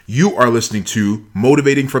You are listening to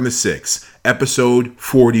Motivating from the Six, episode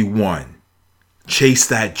 41. Chase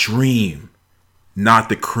that dream, not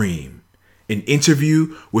the cream. An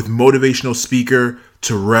interview with motivational speaker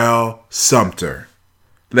Terrell Sumter.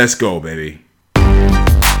 Let's go, baby.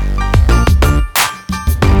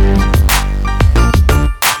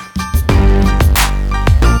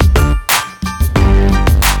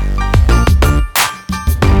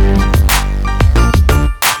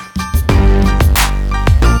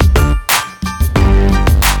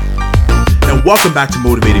 Welcome back to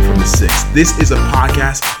Motivating from the Six. This is a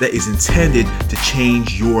podcast that is intended to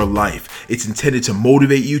change your life. It's intended to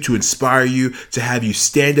motivate you, to inspire you, to have you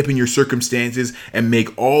stand up in your circumstances and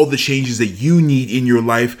make all the changes that you need in your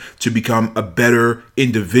life to become a better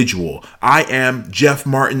individual. I am Jeff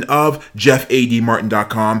Martin of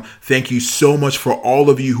JeffADMartin.com. Thank you so much for all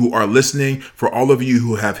of you who are listening, for all of you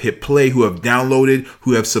who have hit play, who have downloaded,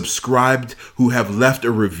 who have subscribed, who have left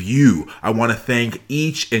a review. I want to thank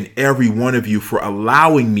each and every one of you for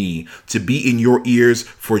allowing me to be in your ears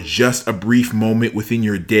for just a brief moment within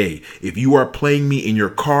your day. If you are playing me in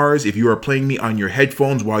your cars, if you are playing me on your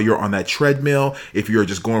headphones while you're on that treadmill, if you are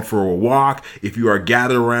just going for a walk, if you are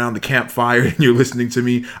gathered around the campfire and you're listening to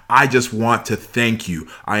me, I just want to thank you.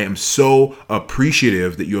 I am so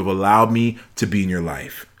appreciative that you have allowed me to be in your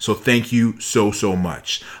life. So thank you so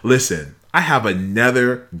much. Listen, I have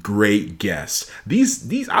another great guest.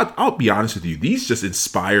 These, I'll be honest with you, these just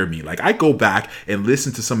inspire me. Like, I go back and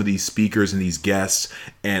listen to some of these speakers and these guests,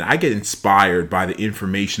 and I get inspired by the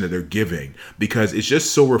information that they're giving because it's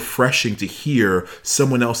just so refreshing to hear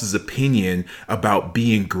someone else's opinion about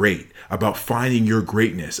being great, about finding your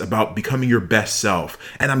greatness, about becoming your best self.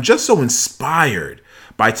 And I'm just so inspired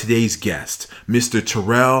by today's guest, Mr.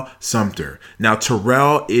 Terrell Sumter. Now,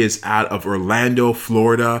 Terrell is out of Orlando,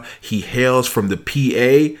 Florida. He hails from the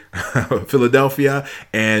PA, Philadelphia,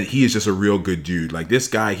 and he is just a real good dude. Like, this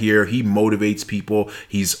guy here, he motivates people.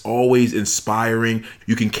 He's always inspiring.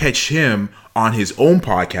 You can catch him on his own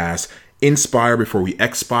podcast, Inspire Before We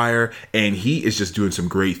Expire, and he is just doing some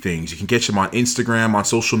great things. You can catch him on Instagram, on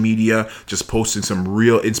social media, just posting some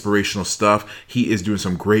real inspirational stuff. He is doing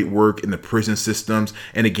some great work in the prison systems,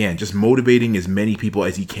 and again, just motivating as many people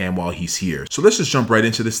as he can while he's here. So let's just jump right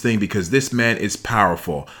into this thing because this man is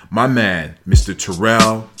powerful. My man, Mr.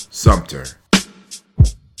 Terrell Sumter.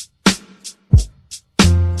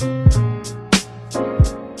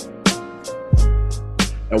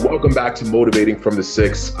 And welcome back to Motivating from the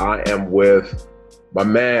Six. I am with my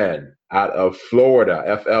man out of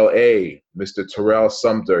Florida, FLA, Mr. Terrell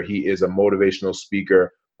Sumter. He is a motivational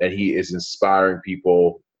speaker, and he is inspiring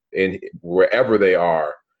people in wherever they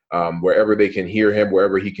are, wherever they can hear him,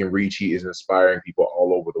 wherever he can reach. He is inspiring people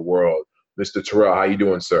all over the world. Mr. Terrell, how you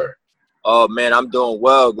doing, sir? Oh man, I'm doing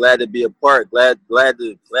well. Glad to be a part. Glad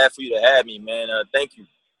for you to have me, man. Thank you.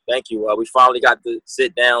 We finally got to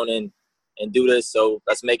sit down and do this, so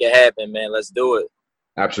let's make it happen, man. Let's do it.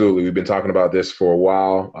 Absolutely. We've been talking about this for a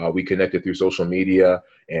while. We connected through social media,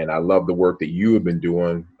 and I love the work that you have been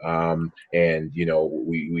doing. And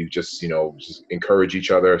we've just encourage each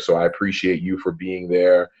other. So I appreciate you for being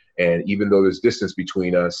there. And even though there's distance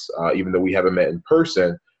between us, even though we haven't met in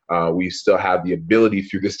person, we still have the ability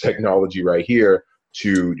through this technology right here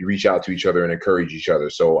to reach out to each other and encourage each other.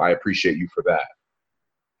 So I appreciate you for that.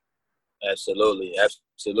 Absolutely.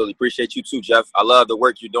 Appreciate you too, Jeff. I love the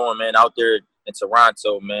work you're doing, man, out there in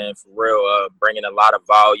Toronto, man, for real, bringing a lot of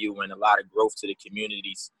value and a lot of growth to the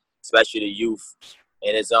communities, especially the youth.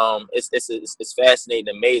 And it's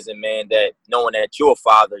fascinating, amazing, man, that knowing that you're a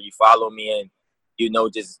father, you follow me and,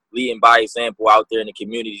 just leading by example out there in the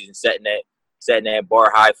communities and setting that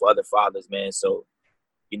bar high for other fathers, man. So,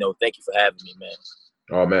 thank you for having me, man.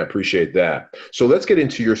 Oh, man, appreciate that. So let's get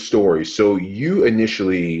into your story. So you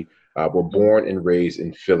initially were born and raised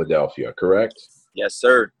in Philadelphia, correct? Yes,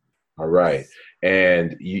 sir. All right.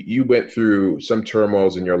 And you went through some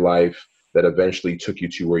turmoils in your life that eventually took you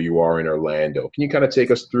to where you are in Orlando. Can you kind of take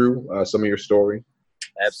us through some of your story?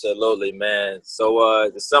 Absolutely, man. So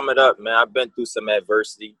to sum it up, man, I've been through some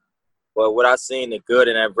adversity. But what I seen the good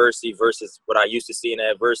in adversity versus what I used to see in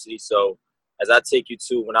adversity. So as I take you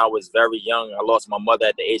to when I was very young, I lost my mother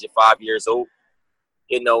at the age of 5 years old.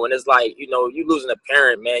 And it's like, you losing a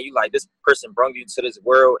parent, man. You like, this person brought you to this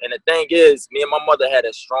world. And the thing is, me and my mother had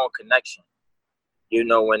a strong connection.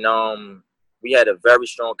 When we had a very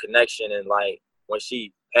strong connection. And like, when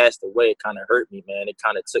she passed away, it kind of hurt me, man. It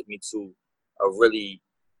kind of took me to a really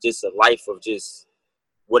just a life of just,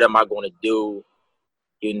 what am I going to do?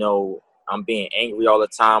 I'm being angry all the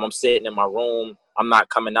time. I'm sitting in my room. I'm not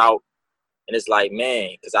coming out. And it's like, man,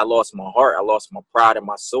 because I lost my heart. I lost my pride and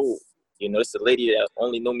my soul. You know, it's the lady that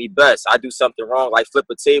only know me best. I do something wrong, like flip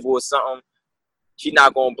a table or something. She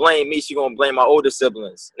not gonna blame me. She gonna blame my older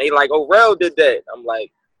siblings. And they like, oh, Rel did that. I'm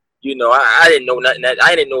like, you know, I didn't know nothing.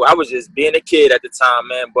 I didn't know. I was just being a kid at the time,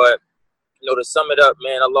 man. But you know, to sum it up,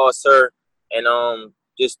 man, I lost her, and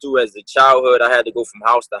just through as a childhood, I had to go from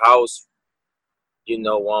house to house. You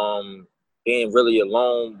know, being really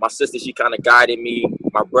alone. My sister, she kind of guided me.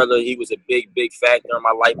 My brother, he was a big factor in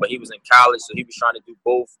my life, but he was in college, so he was trying to do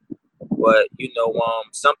both. But you know,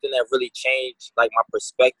 something that really changed like my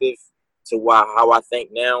perspective to how I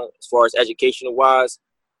think now, as far as educational wise.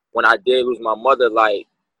 When I did lose my mother, like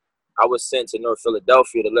I was sent to North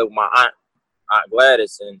Philadelphia to live with my Aunt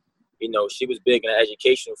Gladys, and you know, she was big in the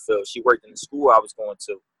educational field. She worked in the school I was going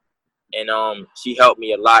to, and she helped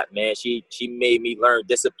me a lot, man. She made me learn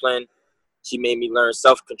discipline. She made me learn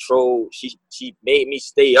self-control. She made me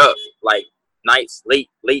stay up like nights, late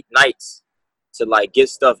nights, to like get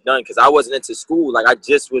stuff done, because I wasn't into school. Like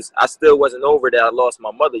I still wasn't over that I lost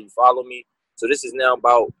my mother. You follow me? So this is now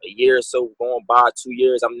about a year or so going by, 2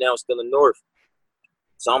 years. I'm now still in North.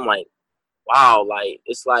 So I'm like, wow, like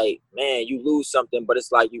it's like, man, you lose something, but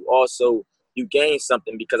it's like you gain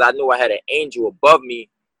something, because I knew I had an angel above me,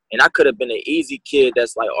 and I could have been an easy kid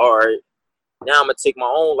that's like, all right, now I'm gonna take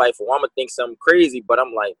my own life, or I'm gonna think something crazy. But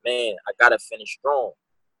I'm like, man, I gotta finish strong,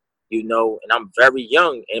 you know. And I'm very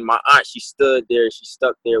young, and my aunt, she stood there, she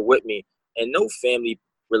stuck there with me. And no family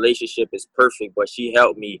relationship is perfect, but she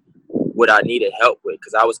helped me what I needed help with,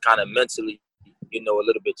 because I was kind of mentally, you know, a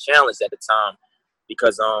little bit challenged at the time,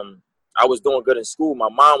 because I was doing good in school. My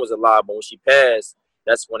mom was alive, but when she passed,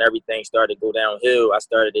 that's when everything started to go downhill. I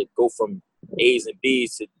started to go from A's and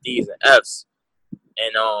B's to D's and F's.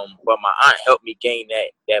 And but my aunt helped me gain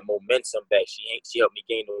that momentum back. She helped me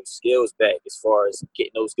gain those skills back as far as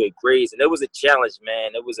getting those good grades. And it was a challenge,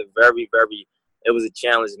 man. It was a it was a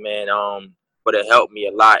challenge, man. But it helped me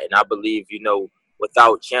a lot. And I believe, you know,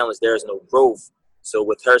 without challenge, there's no growth. So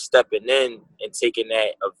with her stepping in and taking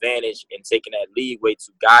that advantage and taking that leeway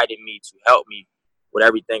to guiding me, to help me with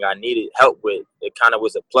everything I needed help with, it kind of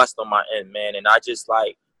was a plus on my end, man. And I just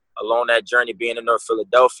like, along that journey being in North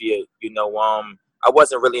Philadelphia, you know, I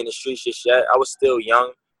wasn't really in the streets just yet. I was still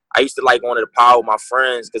young. I used to like going to the power with my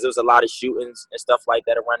friends, because there was a lot of shootings and stuff like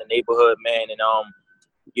that around the neighborhood, man, and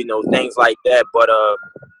you know, things like that. But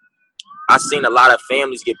I seen a lot of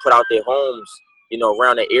families get put out their homes, you know,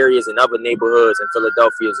 around the areas and other neighborhoods in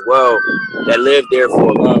Philadelphia as well, that lived there for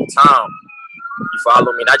a long time. You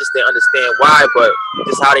follow me? And I just didn't understand why, but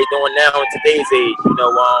just how they doing now in today's age, you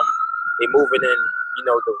know, they moving in, you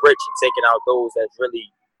know, the rich and taking out those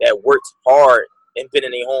that worked hard and been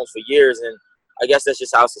in their homes for years. And I guess that's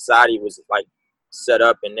just how society was like set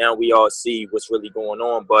up, and now we all see what's really going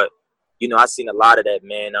on. But you know, I seen a lot of that,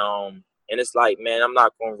 man. And it's like, man, I'm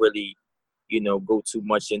not gonna really, you know, go too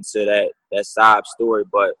much into that side story,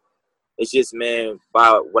 but it's just, man, by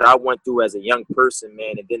what I went through as a young person,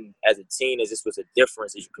 man, and then as a teen, this was a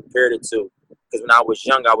difference as you compared it to. Because when I was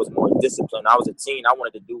young, I was more disciplined. I was a teen. I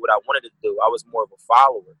wanted to do what I wanted to do. I was more of a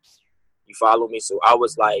follower. You follow me? So I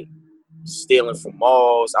was like stealing from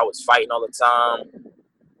malls. I was fighting all the time,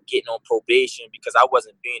 getting on probation because I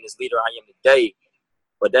wasn't being this leader I am today.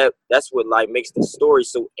 But that's what like makes the story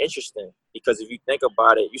so interesting, because if you think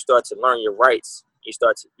about it, you start to learn your rights. You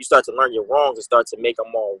start to learn your wrongs and start to make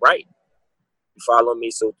them all right. You follow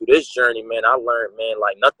me? So through this journey, man, I learned, man,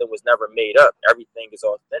 like nothing was never made up. Everything is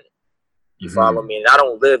authentic. You follow me? And I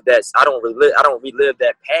don't relive that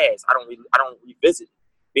that past. I don't revisit it.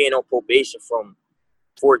 Being on probation from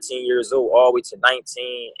 14 years old all the way to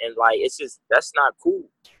 19, and like it's just, that's not cool.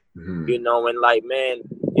 You know, and like, man,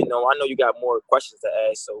 you know, I know you got more questions to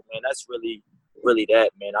ask, so man, that's really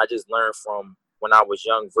that, man. I just learned from when I was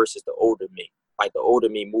young versus the older me. Like the older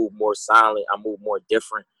me moved more silent, I moved more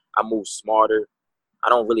different, I moved smarter. I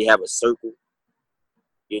don't really have a circle.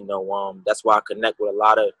 You know, that's why I connect with a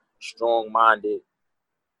lot of strong-minded,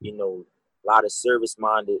 you know, a lot of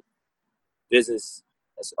service-minded business.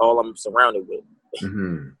 That's all I'm surrounded with.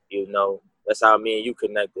 You know, that's how me and you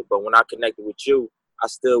connected. But when I connected with you, I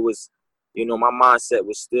still was, you know, my mindset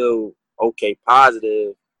was still okay,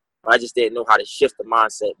 positive, but I just didn't know how to shift the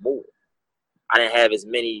mindset more. I didn't have as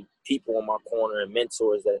many people in my corner and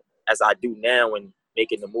mentors as I do now, and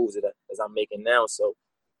making the moves as I'm making now. So,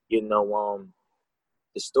 you know,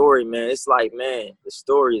 the story, man, it's like, man, the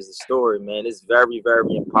story is the story, man. It's very,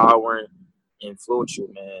 very empowering, influential,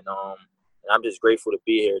 man. And I'm just grateful to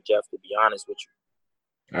be here, Jeff, to be honest with you.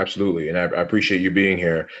 Absolutely. And I appreciate you being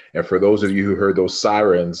here. And for those of you who heard those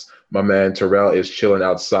sirens, my man Terrell is chilling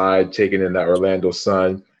outside, taking in that Orlando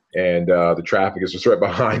sun. and the traffic is just right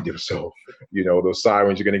behind him. So, those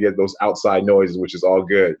sirens, you're going to get those outside noises, which is all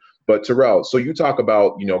good. But Terrell, so you talk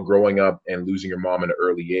about, growing up and losing your mom at an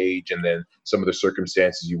early age, and then some of the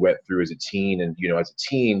circumstances you went through as a teen. And, as a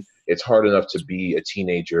teen, it's hard enough to be a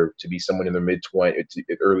teenager, to be someone in their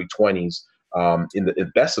early 20s, in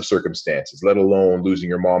the best of circumstances, let alone losing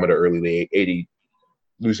your mom at an early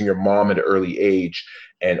age,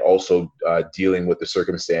 and also dealing with the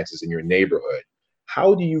circumstances in your neighborhood.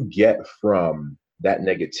 How do you get from that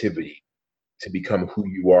negativity to become who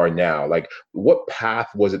you are now? Like, what path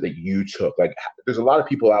was it that you took? Like, there's a lot of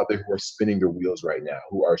people out there who are spinning their wheels right now,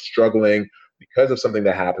 who are struggling because of something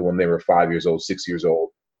that happened when they were 5 years old, 6 years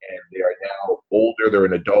old, and they are now older, they're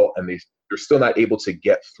an adult, and they're still not able to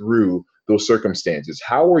get through those circumstances.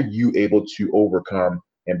 How are you able to overcome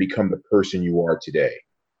and become the person you are today?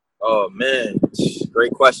 Oh man,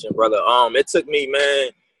 great question, brother.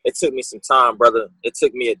 It took me some time, brother. It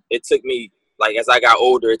took me like, as I got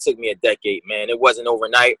older, it took me a decade, man. It wasn't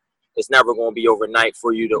overnight. It's never going to be overnight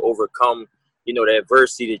for you to overcome, the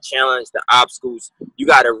adversity, the challenge, the obstacles. You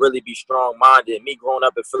got to really be strong-minded. Me growing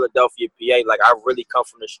up in Philadelphia, PA, like, I really come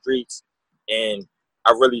from the streets, and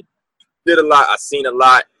I really did a lot. I seen a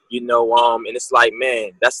lot, and it's like,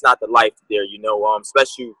 man, that's not the life there,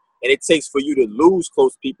 especially. And it takes for you to lose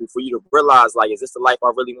close people, for you to realize, like, is this the life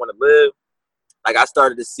I really want to live? Like, I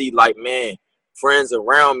started to see, like, man, friends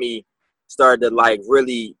around me started to, like,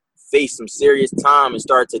 really face some serious time and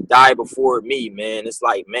started to die before me, man. It's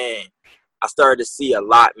like, man, I started to see a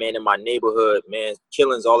lot, man, in my neighborhood, man.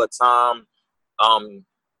 Killings all the time,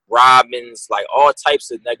 robbings, like, all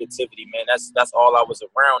types of negativity, man. That's all I was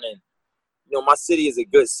around. And, my city is a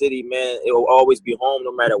good city, man. It will always be home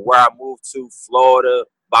no matter where I move to, Florida,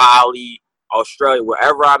 Bali, Australia,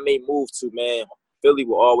 wherever I may move to, man. Philly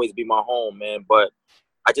will always be my home, man. But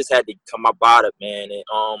I just had to come about it, man. And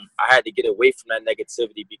I had to get away from that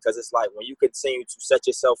negativity, because it's like, when you continue to set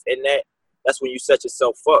yourself in that, that's when you set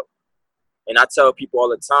yourself up. And I tell people all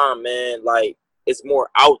the time, man, like, it's more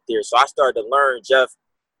out there. So I started to learn, Jeff,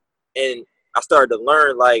 and I started to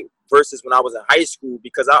learn, like, versus when I was in high school,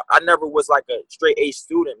 because I never was like a straight A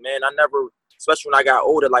student, man. I never, especially when I got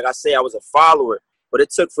older, like I say, I was a follower. But it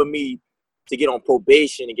took for me to get on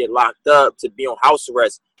probation and get locked up, to be on house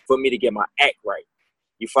arrest, for me to get my act right.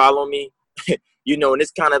 You follow me? And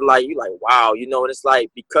it's kind of like, you like, wow, and it's like,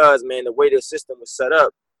 because, man, the way the system was set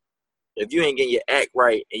up, if you ain't getting your act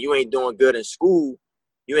right and you ain't doing good in school,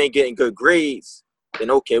 you ain't getting good grades,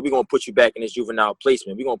 then okay, we're going to put you back in this juvenile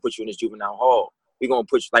placement. We're going to put you in this juvenile hall. We're going to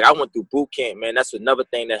put you, like, I went through boot camp, man. That's another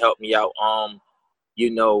thing that helped me out.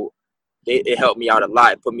 It helped me out a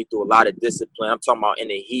lot. It put me through a lot of discipline. I'm talking about in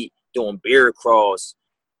the heat, doing beer crawls.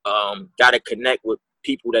 Got to connect with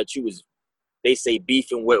people that you was, they say,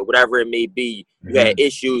 beefing with, whatever it may be. You had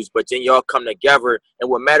issues, but then y'all come together. And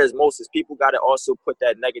what matters most is people got to also put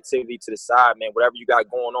that negativity to the side, man. Whatever you got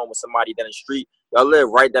going on with somebody down the street, y'all live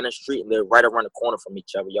right down the street and live right around the corner from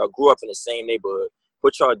each other. Y'all grew up in the same neighborhood.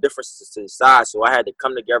 Put y'all differences to the side. So I had to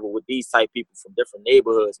come together with these type people from different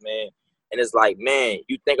neighborhoods, man. And it's like, man,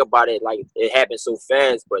 you think about it like it happened so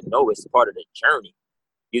fast, but no, it's part of the journey.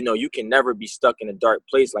 You can never be stuck in a dark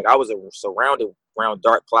place. Like, I was surrounded around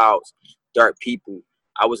dark clouds, dark people.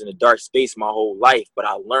 I was in a dark space my whole life, but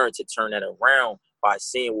I learned to turn that around by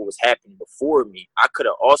seeing what was happening before me. I could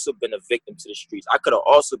have also been a victim to the streets. I could have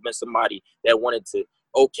also been somebody that wanted to,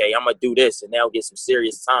 okay, I'm going to do this and now get some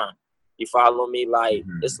serious time. You follow me? Like,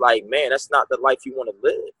 it's like, man, that's not the life you want to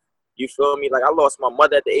live. You feel me? Like, I lost my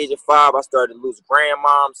mother at the age of 5. I started to lose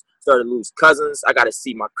grandmoms, started to lose cousins. I got to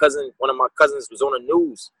see my cousin. One of my cousins was on the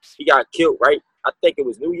news. He got killed, right? I think it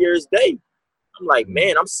was New Year's Day. I'm like,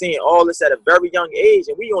 man, I'm seeing all this at a very young age.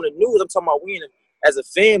 And we on the news. I'm talking about we as a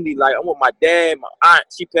family. Like, I'm with my dad, my aunt.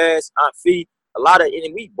 She passed, Aunt Fee.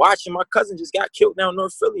 And we watching. My cousin just got killed down in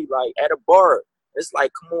North Philly, like, at a bar. It's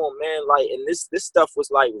like, come on, man. Like, and this stuff was,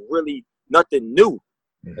 like, really nothing new.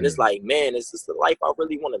 And it's like, man, is this the life I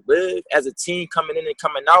really want to live as a teen, coming in and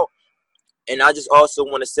coming out? And I just also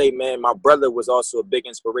want to say, man, my brother was also a big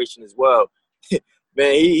inspiration as well.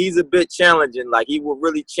 Man, he's a bit challenging. Like, he will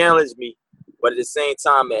really challenge me, but at the same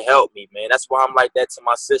time, it helped me, man. That's why I'm like that to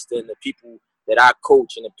my sister and the people that I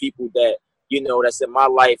coach and the people that, that's in my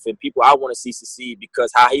life and people I want to see succeed,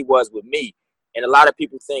 because how he was with me. And a lot of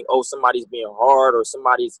people think, oh, somebody's being hard or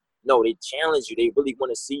no, they challenge you. They really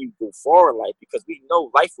want to see you go far in life, because we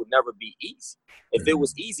know life would never be easy. If it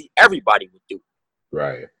was easy, everybody would do it.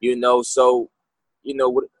 Right. So,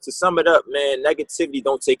 to sum it up, man, negativity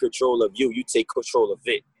don't take control of you. You take control of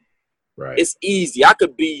it. Right. It's easy. I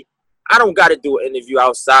don't got to do an interview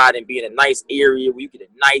outside and be in a nice area where you get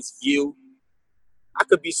a nice view. I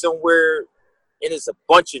could be somewhere and it's a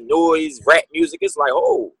bunch of noise, rap music. It's like,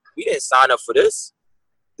 oh, we didn't sign up for this.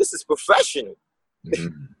 This is professional.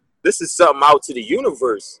 Mm-hmm. This is something out to the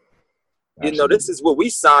universe. Absolutely. You know, this is what we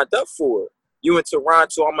signed up for. You in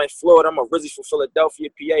Toronto, I'm in Florida, I'm originally from Philadelphia,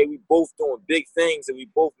 PA. We both doing big things and we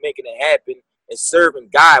both making it happen and serving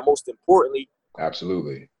God, most importantly.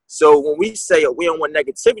 Absolutely. So when we say we don't want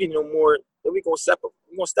negativity no more, then we're gonna step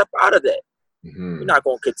out of that. Mm-hmm. We're not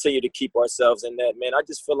gonna continue to keep ourselves in that, man. I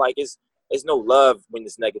just feel like it's no love when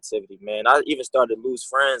there's negativity, man. I even started to lose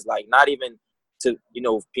friends, like not even to, you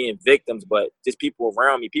know, being victims, but just people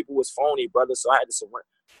around me. People was phony, brother. So I had to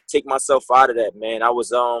take myself out of that, man. I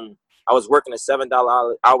was working a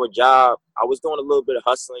 $7 hour job. I was doing a little bit of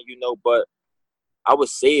hustling, you know, but I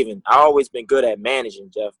was saving. I always been good at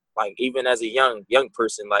managing, Jeff. Like even as a young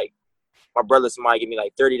person, like my brother, somebody give me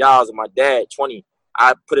like $30 and my dad 20.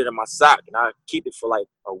 I put it in my sock and I keep it for like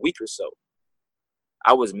a week or so.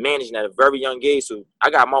 I was managing at a very young age. So I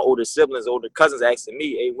got my older siblings, older cousins asking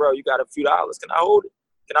me, hey, bro, you got a few dollars. Can I hold it?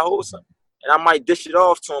 Can I hold something? And I might dish it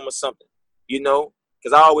off to them or something, you know,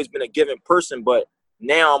 because I've always been a giving person. But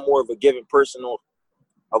now I'm more of a giving person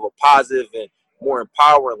of a positive and more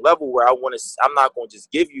empowering level where I'm not going to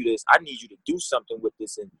just give you this. I need you to do something with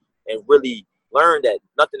this and really learn that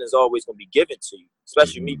nothing is always going to be given to you,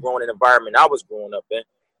 especially me growing in an environment I was growing up in.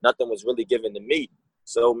 Nothing was really given to me.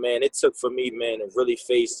 So, man, it took for me, man, to really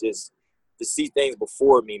face this, to see things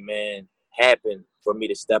before me, man, happen for me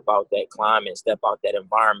to step out that climate, step out that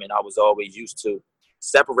environment I was always used to,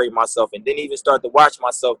 separate myself, and then even start to watch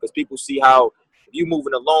myself because people see how if you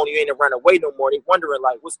moving alone, you ain't run away no more. They wondering,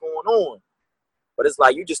 like, what's going on? But it's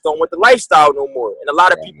like you just don't want the lifestyle no more. And a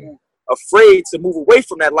lot of people afraid to move away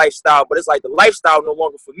from that lifestyle, but it's like the lifestyle no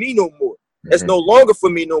longer for me no more. It's no longer for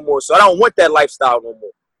me no more. So I don't want that lifestyle no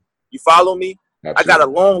more. You follow me? Absolutely. I got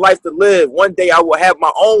a long life to live. One day I will have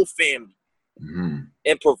my own family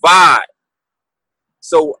and provide.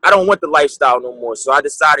 So I don't want the lifestyle no more. So I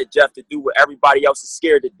decided, Jeff, to do what everybody else is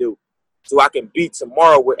scared to do so I can be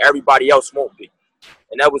tomorrow where everybody else won't be.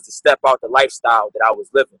 And that was to step out the lifestyle that I was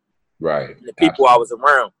living. Right. And the people I was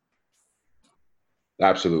around.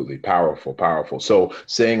 Absolutely. Powerful, powerful. So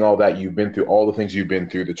saying all that, you've been through all the things you've been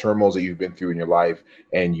through, the turmoils that you've been through in your life,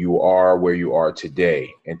 and you are where you are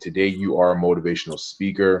today. And today you are a motivational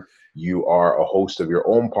speaker. You are a host of your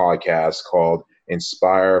own podcast called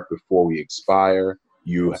Inspire Before We Expire.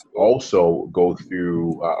 You also go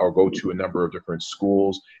through or go to a number of different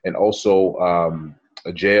schools and also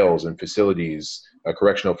jails and facilities,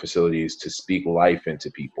 correctional facilities, to speak life into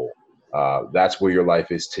people. That's where your life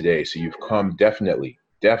is today. So you've come definitely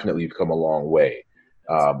you've come a long way.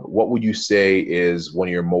 What would you say is one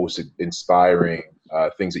of your most inspiring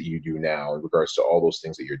things that you do now in regards to all those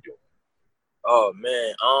things that you're doing? Oh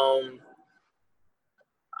man,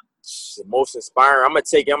 the most inspiring. I'm gonna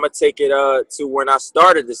take it to when I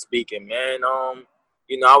started the speaking, man.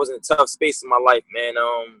 You know, I was in a tough space in my life, man.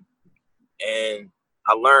 And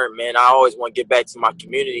I learned, man, I always want to get back to my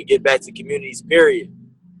community, get back to communities, period.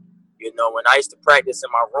 You know, when I used to practice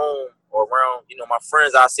in my room or around, you know, my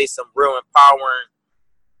friends, I say some real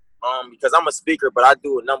empowering, because I'm a speaker, but I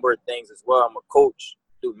do a number of things as well. I'm a coach,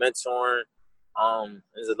 do mentoring.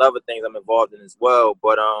 There's a lot of things I'm involved in as well.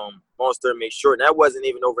 But long story made short, and that wasn't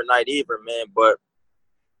even overnight either, man. But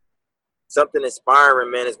something inspiring,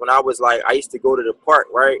 man, is when I was like, I used to go to the park,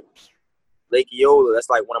 right? Lake Eola, that's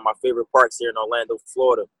like one of my favorite parks here in Orlando,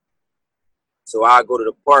 Florida. So I go to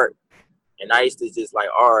the park. And I used to just like,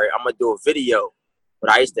 all right, I'm going to do a video. But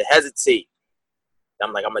I used to hesitate.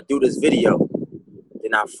 I'm like, I'm going to do this video.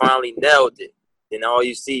 Then I finally nailed it. Then all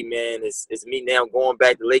you see, man, is me now going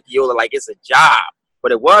back to Lake Eola like it's a job.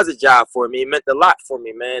 But it was a job for me. It meant a lot for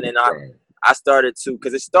me, man. And I started to,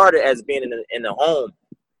 because it started as being in the home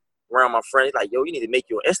around my friends. Like, yo, you need to make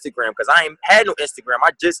your Instagram. Because I ain't had no Instagram.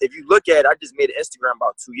 If you look at it, I just made an Instagram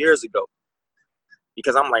about 2 years ago.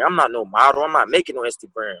 Because I'm like, I'm not no model. I'm not making no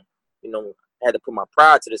Instagram. You know, I had to put my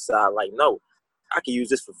pride to the side. Like, no, I can use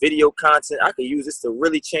this for video content. I can use this to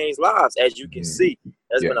really change lives. As you can see,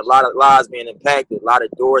 there's been a lot of lives being impacted, a lot of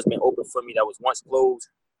doors being opened for me that was once closed.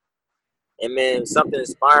 And, man, something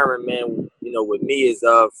inspiring, man, you know, with me is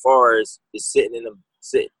far as just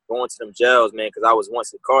going to them jails, man, because I was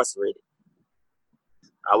once incarcerated.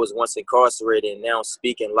 And now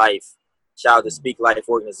Speaking Life, shout out to Speak Life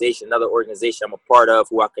organization, another organization I'm a part of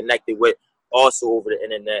who I connected with. Also over the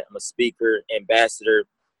internet. I'm a speaker, ambassador.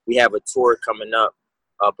 We have a tour coming up,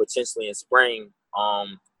 potentially in spring.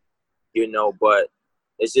 You know, but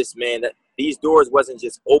it's just, man, that these doors wasn't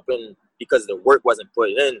just open because the work wasn't put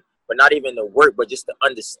in, but not even the work, but just the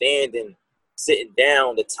understanding sitting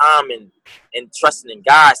down, the timing, and trusting in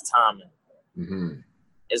God's timing. Mm-hmm.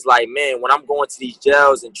 It's like, man, when I'm going to these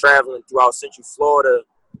jails and traveling throughout Central Florida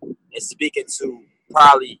and speaking to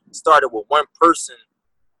probably started with one person,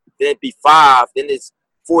 then it'd be 5, then it's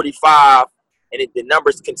 45, and the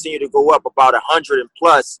numbers continue to go up about 100 and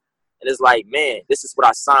plus. And it's like, man, this is what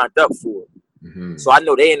I signed up for. Mm-hmm. So I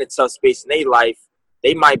know they in a tough space in their life.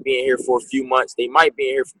 They might be in here for a few months. They might be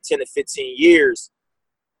in here for 10 to 15 years.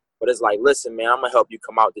 But it's like, listen, man, I'm going to help you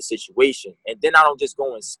come out of this situation. And then I don't just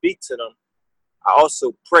go and speak to them. I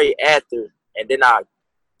also pray after, and then I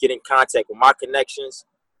get in contact with my connections,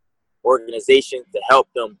 organizations to help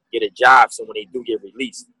them get a job so when they do get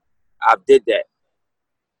released. I did that,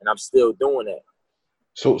 and I'm still doing that.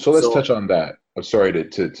 So let's touch on that. I'm sorry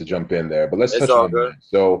to jump in there, but let's touch on that.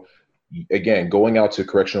 So again, going out to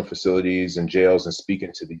correctional facilities and jails and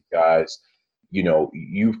speaking to these guys, you know,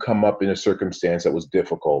 you've come up in a circumstance that was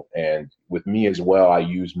difficult. And with me as well, I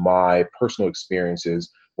use my personal experiences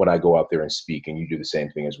when I go out there and speak, and you do the same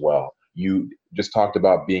thing as well. You just talked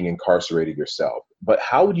about being incarcerated yourself, but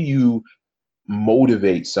how do you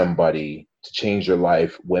motivate somebody to change their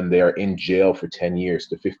life when they're in jail for 10 years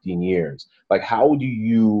to 15 years? Like,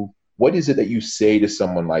 what is it that you say to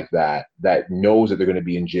someone like that knows that they're going to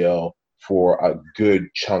be in jail for a good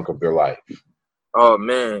chunk of their life? Oh,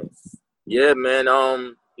 man. Yeah, man.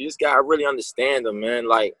 You just got to really understand them, man.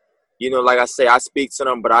 Like, you know, like I say, I speak to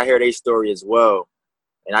them, but I hear their story as well.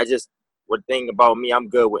 And one thing about me, I'm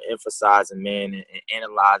good with emphasizing, man, and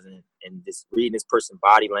analyzing and just reading this person's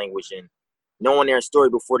body language and knowing their story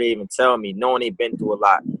before they even tell me, knowing they've been through a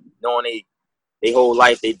lot, knowing they whole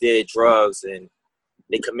life they did drugs and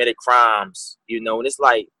they committed crimes, you know. And it's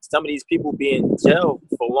like some of these people be in jail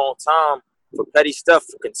for a long time for petty stuff,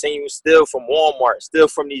 for continuing steal from Walmart, steal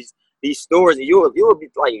from these stores, and you'll be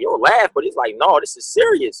like, you'll laugh, but it's like, no, this is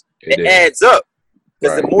serious. It adds up.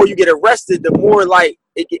 Because the more you get arrested, the more like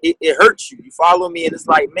it hurts you. You follow me? And it's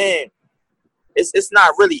like, man, it's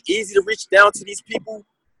not really easy to reach down to these people.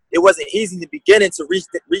 It wasn't easy in the beginning to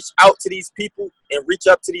reach out to these people and reach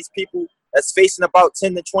up to these people that's facing about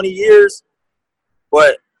 10 to 20 years.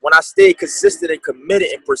 But when I stayed consistent and committed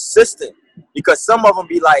and persistent, because some of them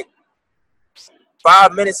be like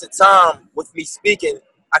 5 minutes of time with me speaking,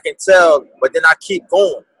 I can tell, but then I keep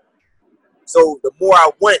going. So the more I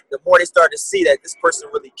went, the more they started to see that this person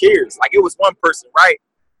really cares. Like, it was one person, right?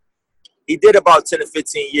 He did about 10 to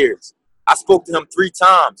 15 years. I spoke to him 3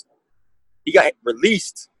 times. He got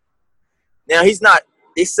released. Now,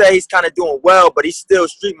 they say he's kind of doing well, but he's still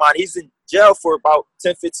street minded. He's in jail for about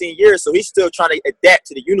 10, 15 years, so he's still trying to adapt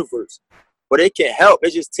to the universe. But it can help.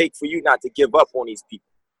 It just takes for you not to give up on these people.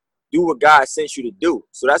 Do what God sent you to do.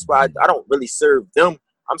 So that's why I don't really serve them.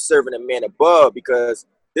 I'm serving a man above, because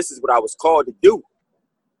this is what I was called to do.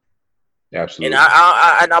 Absolutely.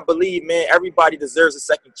 And I believe, man, everybody deserves a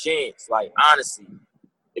second chance. Like, honestly,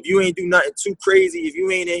 if you ain't do nothing too crazy, if you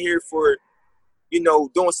ain't in here for, you know,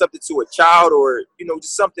 doing something to a child, or, you know,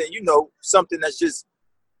 just something, you know, something that's just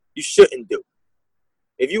you shouldn't do.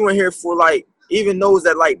 If you in here for, like, even those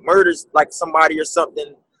that like murders like somebody or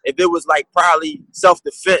something, if it was like probably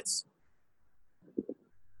self-defense,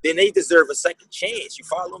 then they deserve a second chance. You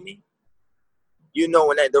follow me? You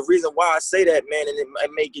know, and the reason why I say that, man, and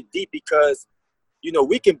it may get deep, because, you know,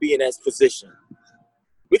 we can be in that position.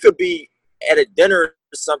 We could be at a dinner or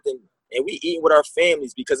something, and we eating with our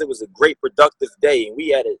families because it was a great, productive day, and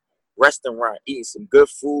we at a restaurant eating some good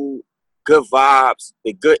food, good vibes,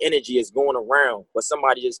 the good energy is going around, but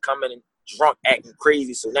somebody just coming and drunk, acting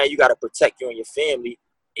crazy. So now you got to protect you and your family,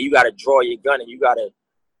 and you got to draw your gun, and you got to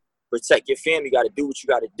protect your family. You got to do what you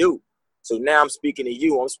got to do. So now I'm speaking to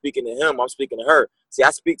you, I'm speaking to him, I'm speaking to her. See,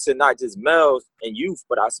 I speak to not just males and youth,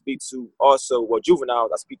 but I speak to also, well,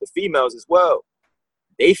 juveniles. I speak to females as well.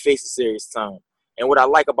 They face a serious time. And what I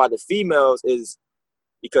like about the females is,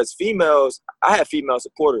 because females, I have female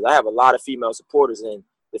supporters. I have a lot of female supporters, and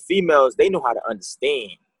the females, they know how to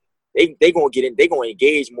understand. They gonna get in, they gonna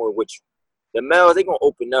engage more with you. The males, they gonna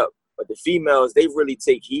open up, but the females, they really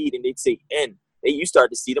take heed and they take in. You start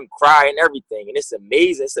to see them cry and everything, and it's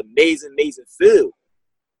amazing. It's amazing feel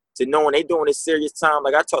to know when they doing this serious time.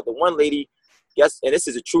 Like, I talked to one lady, yes, and this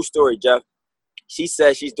is a true story, Jeff. She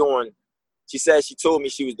said she told me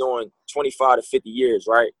she was doing 25 to 50 years,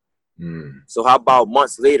 right? So how about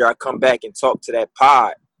months later, I come back and talk to that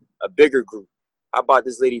pod, a bigger group. How about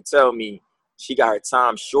this lady tell me she got her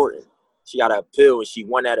time shortened? She got an appeal, and she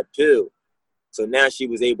won that appeal. So now she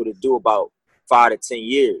was able to do about 5 to 10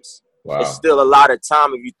 years. Wow. It's still a lot of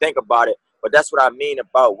time if you think about it, but that's what I mean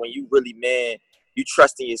about when you really, man, you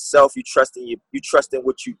trust in yourself, you trust in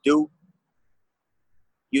what you do.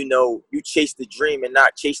 you know, you chase the dream and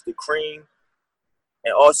not chase the cream.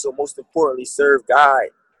 And also, most importantly, serve God.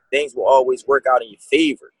 Things will always work out in your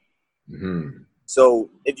favor. Mm-hmm. So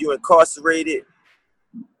if you're incarcerated,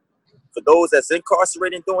 for those that's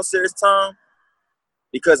incarcerated and doing serious time,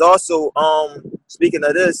 because also, speaking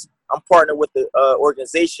of this, I'm partnered with the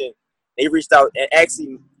organization. They reached out and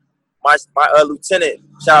actually, my lieutenant,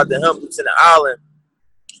 shout out to him, Lieutenant Allen,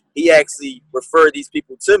 he actually referred these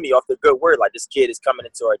people to me off the good word. Like, this kid is coming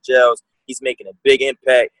into our jails. He's making a big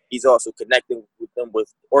impact. He's also connecting with them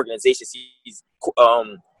with organizations. He's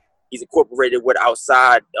incorporated with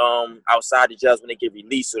outside the jails when they get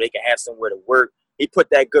released, so they can have somewhere to work. He put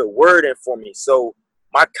that good word in for me. So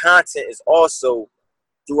my content is also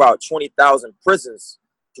throughout 20,000 prisons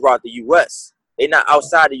throughout the U.S. They're not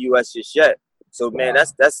outside the U.S. just yet. So man, Wow.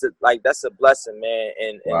 that's a blessing, man.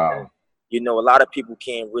 And you know, a lot of people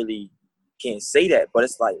can't say that, but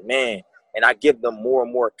it's like, man, and I give them more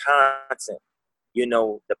and more content. You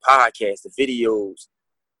know, the podcast, the videos,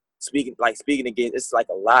 speaking again, it's like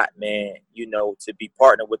a lot, man. You know, to be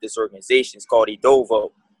partnered with this organization. It's called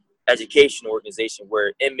EDOVO, educational organization,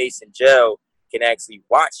 where inmates in jail can actually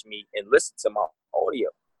watch me and listen to my audio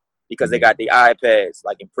because they got the iPads,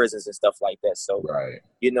 like in prisons and stuff like that. So,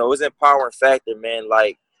 you know, it's an empowering factor, man.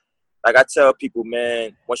 Like I tell people,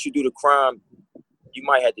 man, once you do the crime, you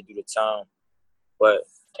might have to do the time. But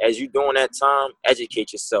as you doing that time,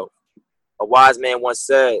 educate yourself. A wise man once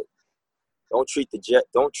said, don't treat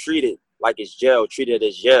it like it's jail. Treat it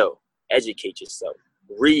as jail. Educate yourself.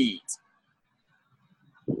 Read.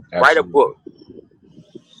 Absolutely. Write a book.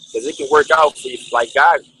 Because it can work out for you. Like,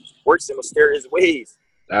 God works in mysterious ways.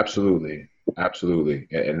 Absolutely. Absolutely.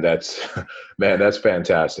 And that's, man, that's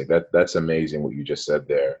fantastic. That's amazing what you just said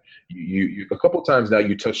there. You a couple times now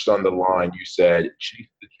you touched on the line. You said, chase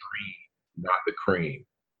the dream, not the cream.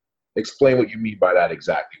 Explain what you mean by that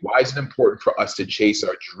exactly. Why is it important for us to chase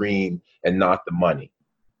our dream and not the money?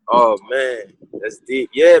 Oh man, that's deep.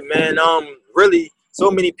 Yeah, man. Really, so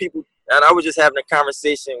many people, and I was just having a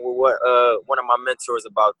conversation with one of my mentors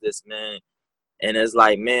about this, man. And it's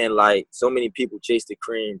like, man, like, so many people chase the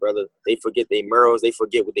cream, brother. They forget their morals. They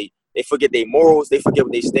forget their morals. They forget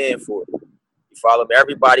what they stand for. You follow me?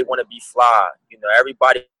 Everybody want to be fly. You know,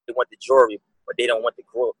 everybody want the jewelry, but they don't want the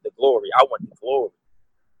glory. I want the glory.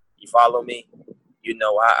 You follow me? You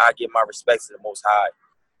know, I give my respects to the Most High.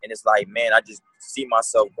 And it's like, man, I just see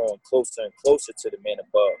myself going closer and closer to the man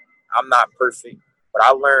above. I'm not perfect, but I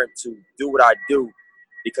learned to do what I do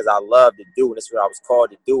because I love to do it. That's what I was called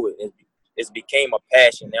to do it. It's became a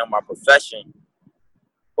passion, now my profession.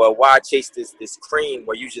 But why chase this cream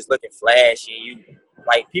where you just looking flashy? You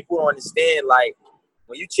like, people don't understand, like,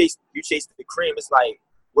 when you chase the cream, it's like,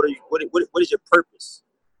 what is your purpose?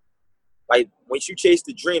 Like, once you chase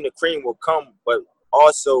the dream, the cream will come. But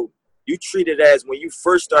also, you treat it as when you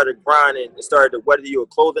first started grinding and started, whether you're a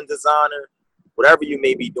clothing designer, whatever you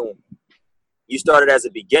may be doing, you started as a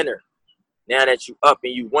beginner. Now that you up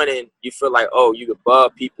and you winning, you feel like, oh, you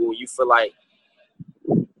above people. You feel like,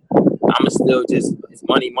 I'm still just, it's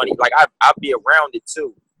money. Like, I be around it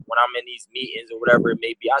too. When I'm in these meetings or whatever it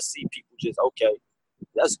may be, I see people just, okay,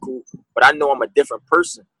 that's cool. But I know I'm a different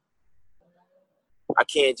person. I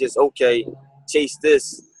can't just, okay, chase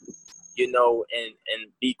this, you know,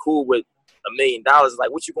 and be cool with $1 million.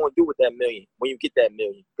 Like, what you gonna do with that million when you get that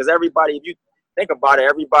million? Because everybody, if you think about it,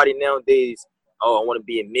 everybody nowadays, oh, I want to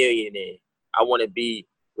be a millionaire. I want to be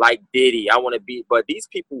like Diddy. I want to be, but these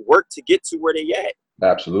people work to get to where they at.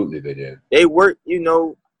 Absolutely, they did. They work, you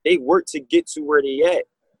know, they work to get to where they at.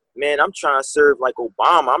 Man, I'm trying to serve like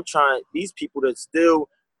Obama. These people that still,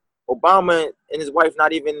 Obama and his wife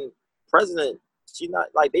not even president. She not,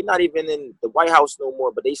 like, they not even in the White House no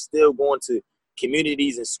more, but they still going to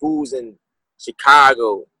communities and schools in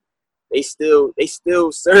Chicago. They still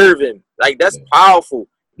serving. Like, that's powerful.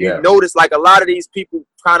 You notice, like, a lot of these people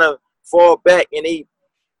kind of fall back and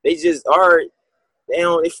they just are,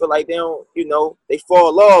 they feel like they don't, you know, they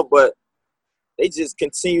fall off, but they just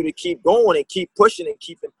continue to keep going and keep pushing and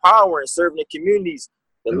keep empowering, serving the communities.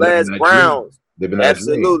 The Les Browns.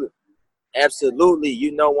 Absolutely. Absolutely.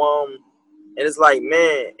 You know, and it's like,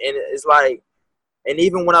 man, and it's like, and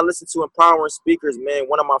even when I listen to empowering speakers, man,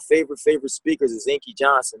 one of my favorite speakers is Inky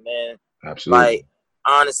Johnson, man. Absolutely. Like,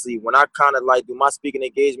 honestly, when I kind of like do my speaking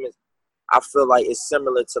engagements, I feel like it's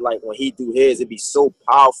similar to like when he do his. It'd be so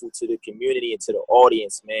powerful to the community and to the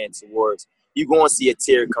audience, man, towards, you going to see a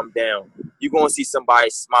tear come down. You going to see somebody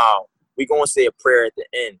smile. We going to say a prayer at the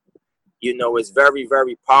end. You know, it's very,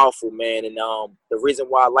 very powerful, man. And the reason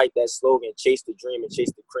why I like that slogan, chase the dream and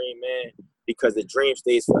chase the cream, man, because the dream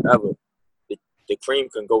stays forever. The cream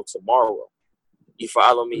can go tomorrow. You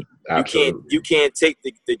follow me? Absolutely. You can't take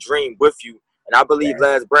the dream with you. And I believe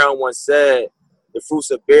Right. Les Brown once said, the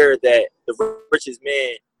fruits of bear that the richest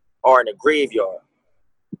men are in a graveyard.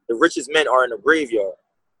 The richest men are in a graveyard.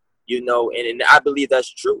 You know, and I believe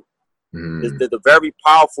that's true. The very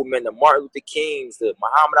powerful men, the Martin Luther Kings, the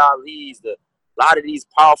Muhammad Ali's, a lot of these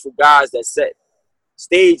powerful guys that set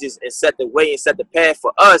stages and set the way and set the path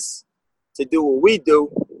for us to do what we do,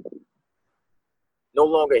 no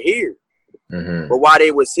longer here. But while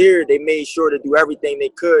they was here, they made sure to do everything they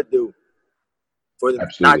could do for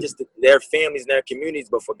not just their families and their communities,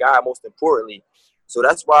 but for God most importantly. So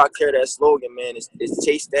that's why I carry that slogan, man, is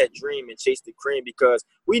chase that dream and chase the cream, because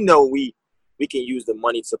we know we can use the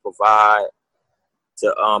money to provide,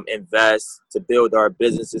 to invest, to build our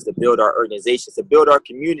businesses, to build our organizations, to build our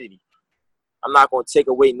community. I'm not going to take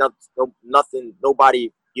away nothing,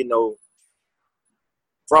 nobody, you know,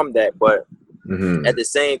 from that. But at the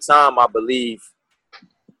same time, I believe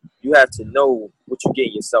you have to know what you're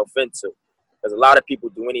getting yourself into. Because a lot of people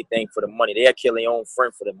do anything for the money. They'll kill their own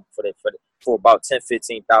friend for about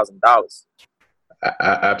 $10,000-$15,000.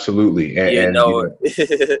 Absolutely, and you know,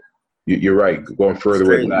 you're right. Going further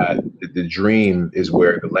with that, the dream is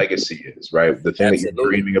where the legacy is, right? The thing that you're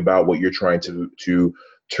dreaming about, what you're trying to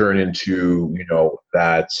turn into, you know,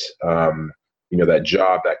 that that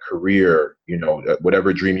job, that career, you know,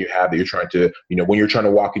 whatever dream you have that you're trying to, you know, when you're trying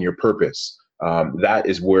to walk in your purpose, that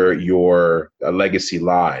is where your legacy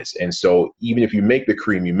lies. And so even if you make the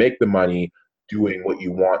cream, you make the money doing what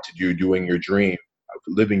you want to do, doing your dream,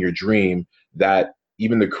 living your dream, that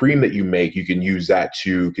even the cream that you make, you can use that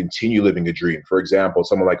to continue living a dream. For example,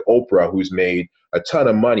 someone like Oprah, who's made a ton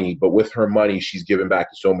of money, but with her money, she's given back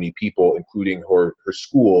to so many people, including her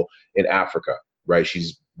school in Africa, right?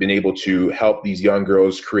 She's been able to help these young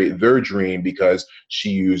girls create their dream because she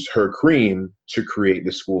used her cream to create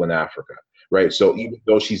the school in Africa, right? So even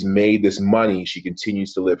though she's made this money, she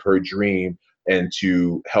continues to live her dream and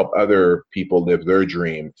to help other people live their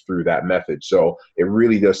dream through that method. So it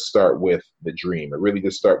really does start with the dream. It really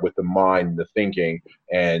does start with the mind, the thinking,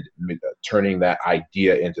 and turning that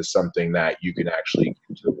idea into something that you can actually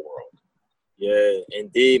give to the world. Yeah,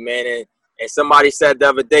 indeed, man. And somebody said the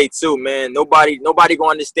other day too, man, nobody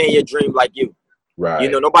gonna understand your dream like you. Right.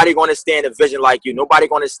 You know, nobody gonna understand the vision like you. Nobody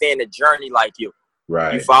gonna understand the journey like you.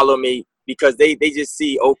 Right. You follow me? Because they just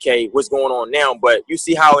see, okay, what's going on now. But you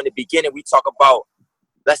see how in the beginning let's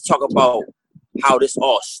talk about how this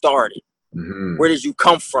all started. Where did you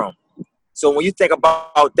come from? So when you think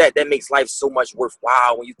about that, that makes life so much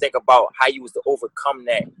worthwhile. When you think about how you was to overcome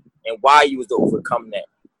that and why you was to overcome that,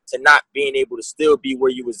 to not being able to still be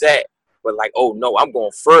where you was at, but like, oh no, I'm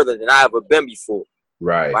going further than I ever been before.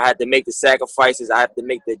 Right. I had to make the sacrifices. I have to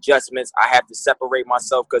make the adjustments. I have to separate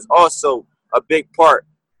myself, because also a big part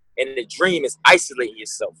in the dream is isolating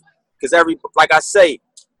yourself. Because like I say,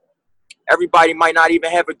 everybody might not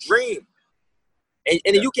even have a dream.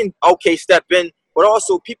 And you can, okay, step in, but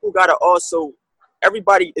also people got to also,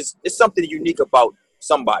 everybody is something unique about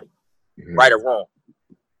somebody, right or wrong.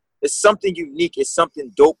 It's something unique. It's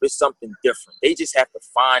something dope. It's something different. They just have to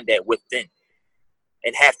find that within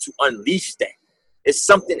and have to unleash that. It's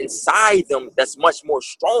something inside them that's much more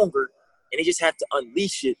stronger, and they just have to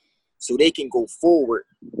unleash it so they can go forward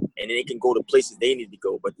and then they can go to places they need to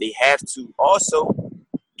go. But they have to also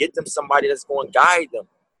get them somebody that's going to guide them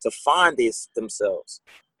to find themselves.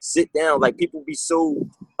 Sit down. Like, people be so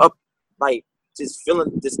up, like just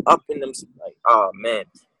feeling just up in them. Like, oh man,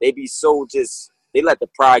 they be so just, they let the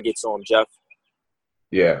pride get to them, Jeff.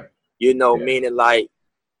 Yeah. You know, meaning like,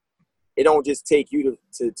 it don't just take you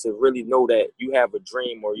to really know that you have a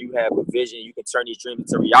dream or you have a vision. You can turn these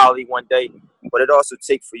dreams into reality one day, but it also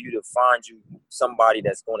takes for you to find you somebody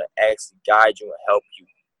that's going to actually guide you and help you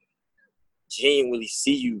genuinely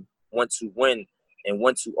see you want to win and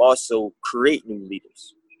want to also create new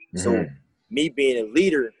leaders. So me being a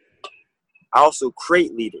leader, I also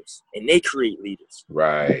create leaders and they create leaders.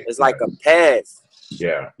 Right. It's like a path,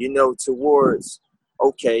 you know, towards,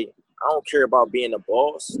 okay, I don't care about being a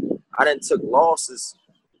boss. I done took losses,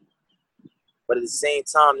 but at the same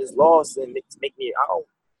time, this loss didn't make me,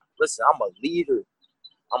 listen, I'm a leader.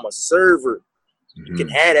 I'm a server. You can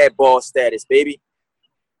have that boss status, baby.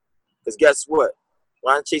 Because guess what?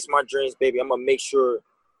 When I chase my dreams, baby, I'm going to make sure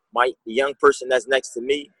the young person that's next to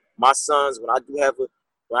me, my sons, when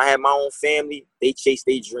I have my own family, they chase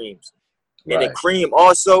their dreams. Right. And the cream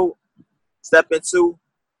also, step into,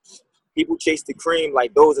 people chase the cream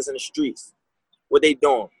like those that's in the streets. What they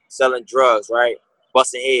doing? Selling drugs, right?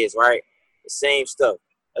 Busting heads, right? The same stuff.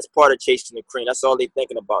 That's part of chasing the cream. That's all they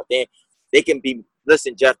thinking about. They can be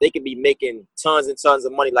listen, Jeff, they could be making tons and tons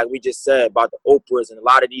of money, like we just said, about the Oprahs and a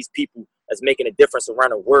lot of these people that's making a difference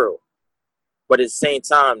around the world. But at the same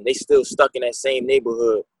time, they still stuck in that same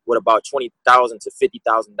neighborhood with about $20,000 to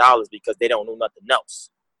 $50,000 because they don't know nothing else.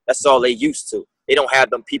 That's all they used to. They don't have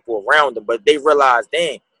them people around them, but they realize,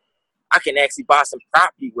 dang, I can actually buy some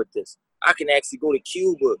property with this. I can actually go to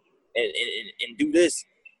Cuba and do this,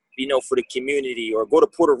 you know, for the community, or go to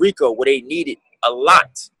Puerto Rico where they need it a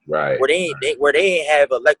lot. Right. Where they ain't have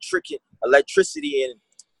electricity and,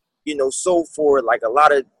 you know, so for like a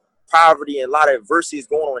lot of poverty and a lot of adversity is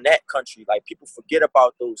going on in that country. Like, people forget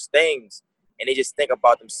about those things and they just think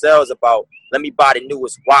about themselves, about, let me buy the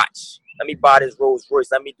newest watch. Let me buy this Rolls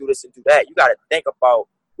Royce. Let me do this and do that. You got to think about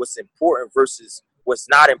what's important versus what's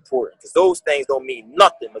not important, because those things don't mean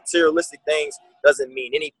nothing. Materialistic things doesn't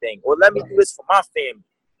mean anything. Or let me do this for my family.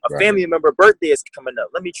 A family member birthday is coming up.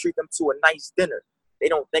 Let me treat them to a nice dinner. They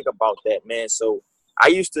don't think about that, man. So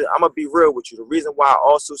I'm going to be real with you. The reason why I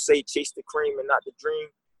also say chase the cream and not the dream,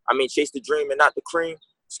 chase the dream and not the cream,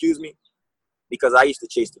 excuse me, because I used to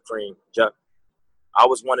chase the cream, Chuck. I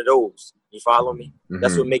was one of those. You follow me? Mm-hmm.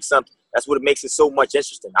 That's what makes it so much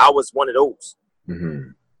interesting. I was one of those.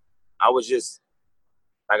 Mm-hmm. I was just,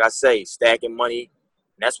 like I say, stacking money.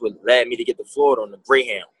 And that's what led me to get to Florida on the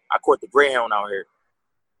Greyhound. I caught the Greyhound out here.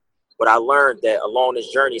 But I learned that along this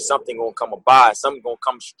journey, something going to come by. Something going to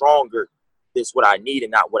come stronger. This is what I need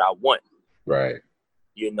and not what I want. Right.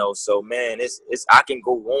 You know, so, man, it's I can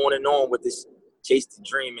go on and on with this chase the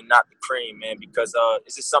dream and not the cream, man, because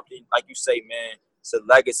this is something, like you say, man, it's a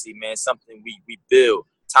legacy, man, something we build.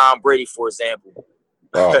 Tom Brady, for example.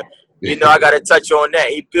 Oh. You know, I got to touch on that.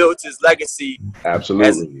 He built his legacy.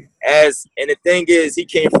 Absolutely. And the thing is, he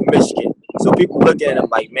came from Michigan. So people look at him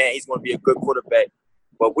like, man, he's going to be a good quarterback.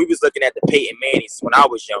 But we was looking at the Peyton Mannings when I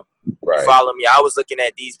was young. Right. You follow me? I was looking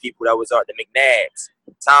at these people that was the McNabbs.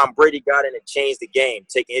 Tom Brady got in and changed the game,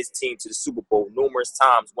 taking his team to the Super Bowl numerous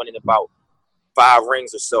times, winning about 5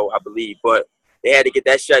 rings or so, I believe. But they had to get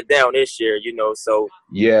that shut down this year, you know. So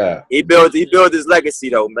yeah, he built his legacy,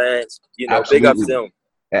 though, man. You know, absolutely. Big ups to him.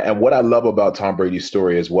 And what I love about Tom Brady's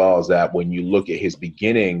story as well is that when you look at his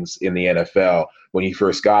beginnings in the NFL, when he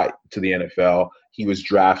first got to the NFL, he was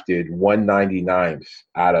drafted 199th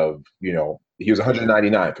out of, you know, he was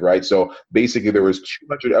 199th, right? So basically there was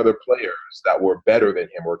 200 other players that were better than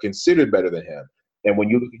him or considered better than him. And when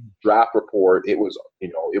you look at his draft report, it was, you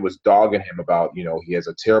know, it was dogging him about, you know, he has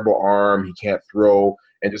a terrible arm, he can't throw,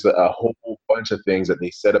 and just a whole bunch of things that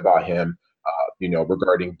they said about him, you know,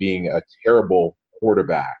 regarding being a terrible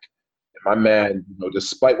quarterback. And my man, you know,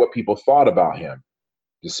 despite what people thought about him,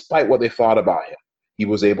 he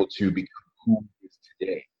was able to become who he is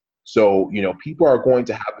today. So, you know, people are going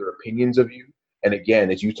to have their opinions of you. And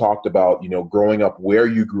again, as you talked about, you know, growing up, where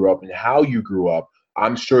you grew up and how you grew up,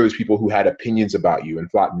 I'm sure there's people who had opinions about you and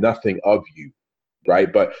thought nothing of you,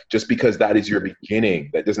 right? But just because that is your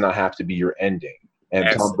beginning, that does not have to be your ending. And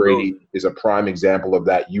Absolutely. Tom Brady is a prime example of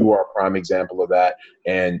that. You are a prime example of that.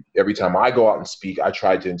 And every time I go out and speak, I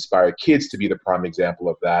try to inspire kids to be the prime example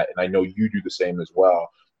of that. And I know you do the same as well.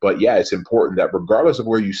 But yeah, it's important that regardless of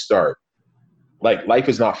where you start, like, life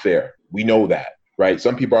is not fair. We know that, right?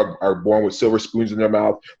 Some people are born with silver spoons in their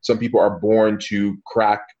mouth. Some people are born to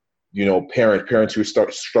crack, you know, parents who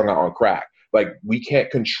start strung out on crack. Like, we can't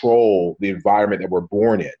control the environment that we're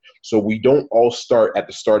born in. So we don't all start at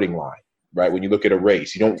the starting line, right? When you look at a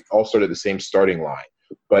race, you don't all start at the same starting line,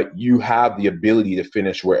 but you have the ability to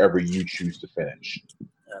finish wherever you choose to finish.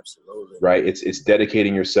 Absolutely. Right? It's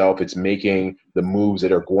dedicating yourself. It's making the moves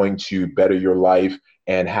that are going to better your life,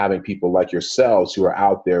 and having people like yourselves who are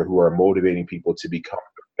out there who are motivating people to become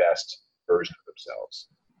the best version of themselves.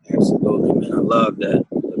 Absolutely, man. I love that.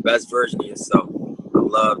 The best version of yourself. I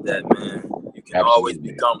love that, man. You can always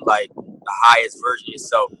become like the highest version of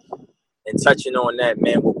yourself. And touching on that,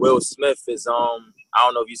 man, with Will Smith is I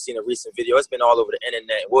don't know if you've seen a recent video. It's been all over the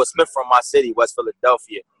internet. Will Smith from my city, West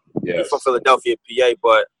Philadelphia. Yes. He's from Philadelphia, PA,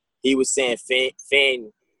 but he was saying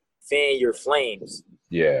fan your flames.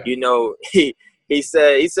 Yeah. You know, he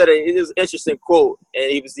said it was an interesting quote,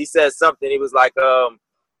 and he said something. He was like,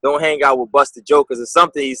 don't hang out with busted jokers or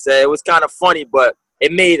something. He said it was kind of funny, but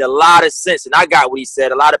it made a lot of sense, and I got what he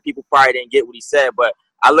said. A lot of people probably didn't get what he said, but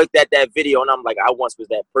I looked at that video and I'm like, I once was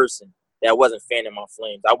that person that wasn't fanning my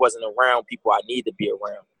flames. I wasn't around people I need to be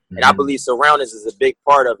around, and I believe surroundings is a big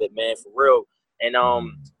part of it, man, for real. And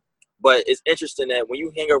but it's interesting that when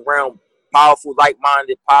you hang around powerful,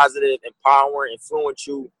 like-minded, positive, empowering,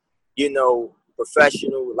 influential, you know,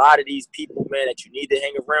 professional, a lot of these people, man, that you need to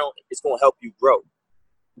hang around, it's going to help you grow.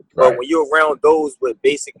 Right. But when you're around those with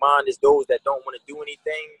basic mind, is those that don't want to do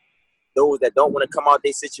anything, those that don't want to come out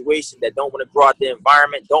their situation, that don't want to grow out their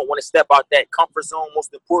environment, don't want to step out that comfort zone,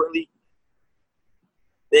 most importantly,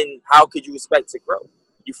 then how could you expect to grow?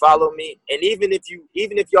 You follow me? And even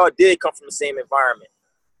if y'all did come from the same environment,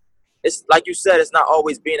 it's like you said, it's not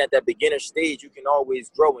always being at that beginner stage. You can always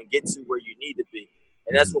grow and get to where you need to be.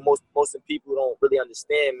 And that's what most of people don't really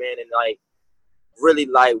understand, man. And like, really,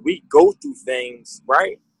 like, we go through things,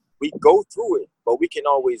 right? We go through it, but we can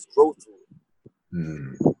always grow through it.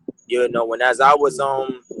 You know, and as I was,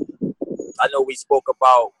 I know we spoke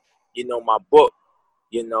about, you know, my book,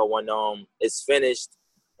 you know, when it's finished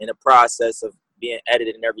in the process of being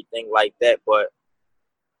edited and everything like that. But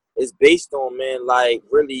it's based on, man, like,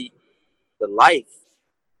 really the life,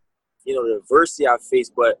 you know, the adversity I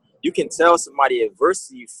faced. But you can tell somebody the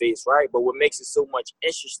adversity you face, right? But what makes it so much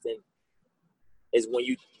interesting is when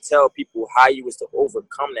you tell people how you was to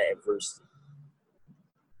overcome that adversity.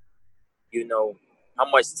 You know, how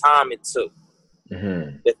much time it took.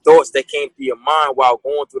 The thoughts that came through your mind while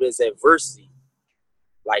going through this adversity.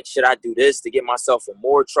 Like, should I do this to get myself in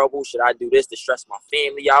more trouble? Should I do this to stress my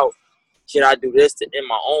family out? Should I do this to end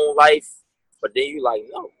my own life? But then you like,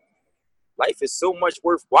 no. Life is so much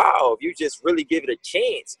worthwhile if you just really give it a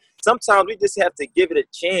chance. Sometimes we just have to give it a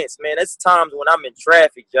chance, man. There's times when I'm in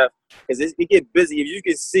traffic, Jeff, because it get busy. If you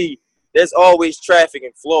can see, there's always traffic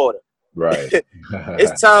in Florida. Right.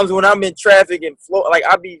 It's times when I'm in traffic in Florida, like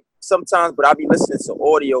I be listening to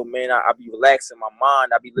audio, man. I be relaxing my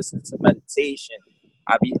mind. I be listening to meditation.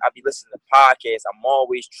 I be listening to podcasts. I'm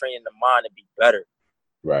always training the mind to be better.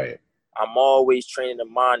 Right. I'm always training the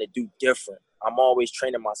mind to do different. I'm always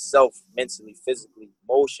training myself mentally, physically,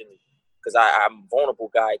 emotionally, because I'm a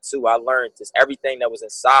vulnerable guy too. I learned this everything that was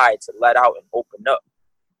inside to let out and open up.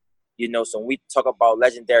 You know, so when we talk about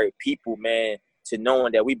legendary people, man, to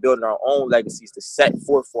knowing that we building our own legacies to set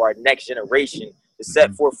forth for our next generation, to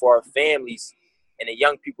set forth for our families and the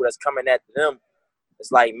young people that's coming after them,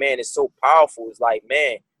 it's like, man, it's so powerful. It's like,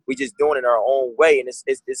 man, we just doing it our own way. And it's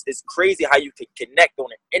crazy how you can connect on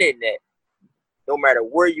the internet no matter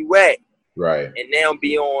where you at. Right. And now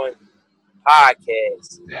be on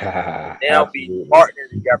podcasts. Now be partnering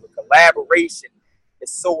together. Collaboration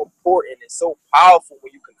is so important and so powerful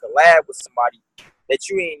when you can collab with somebody that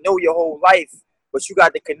you ain't know your whole life, but you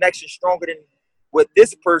got the connection stronger than with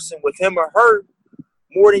this person, with him or her,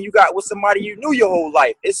 more than you got with somebody you knew your whole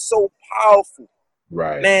life. It's so powerful.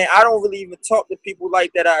 Right. Man, I don't really even talk to people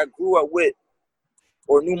like that I grew up with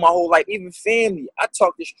or knew my whole life, even family. I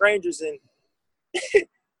talk to strangers and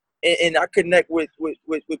and I connect with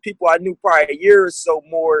people I knew probably a year or so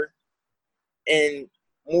more and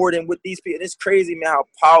more than with these people. It's crazy, man, how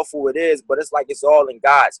powerful it is, but it's like it's all in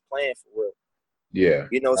God's plan for real. Yeah.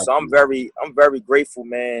 You know, absolutely. so I'm very grateful,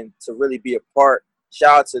 man, to really be a part.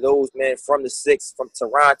 Shout out to those, man, from the 6, from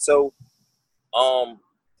Toronto. You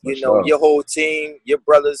Much know, love. your whole team, your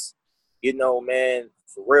brothers, you know, man,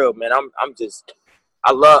 for real, man. I'm just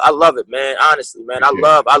I love it, man. Honestly, man. I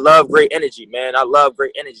love great energy, man. I love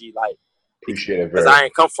great energy, like, Appreciate it because very I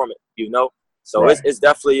ain't come from it, you know. So Right. it's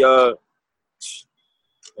definitely man,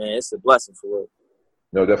 it's a blessing for real.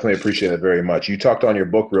 No, definitely appreciate it very much. You talked on your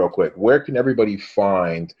book real quick. Where can everybody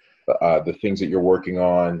find the things that you're working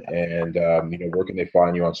on, and you know, where can they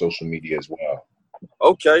find you on social media as well?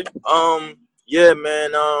 Okay. Yeah,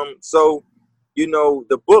 man. So, you know,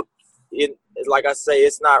 the book, like I say,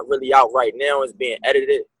 it's not really out right now. It's being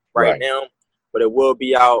edited right now, but it will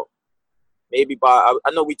be out maybe by,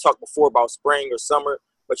 I know we talked before about spring or summer,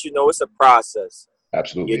 but you know, it's a process.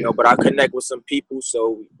 Absolutely. You know, but I connect with some people,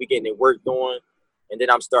 so we getting it work done, and then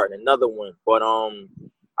I'm starting another one. But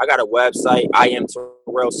I got a website,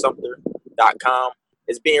 IamTerrellSumter.com.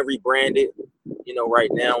 It's being rebranded, you know, right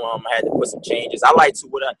now. I had to put some changes. I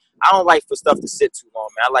don't like for stuff to sit too long,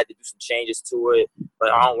 man. I like to do some changes to it,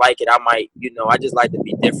 but I don't like it. I might, you know, I just like to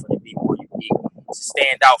be different and be more unique, to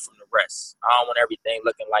stand out from the rest. I don't want everything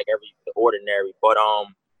looking like the ordinary. But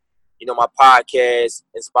you know, my podcast,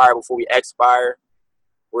 Inspire Before We Expire,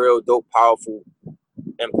 real dope, powerful,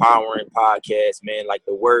 empowering podcast, man. Like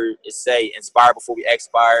the word is say, inspire before we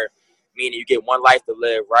expire, meaning you get one life to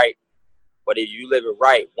live, right? But if you live it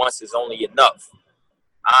right, once is only enough.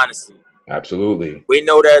 Honestly. Absolutely. We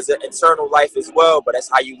know there's an eternal life as well, but that's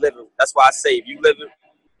how you live it. That's why I say if you live it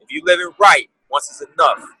right, once is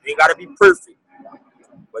enough. You ain't gotta be perfect,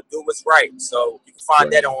 but do what's right. So you can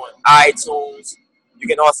find that on iTunes. You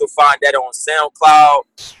can also find that on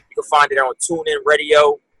SoundCloud. You can find it on TuneIn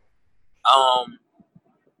Radio.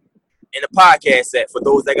 In the podcast app for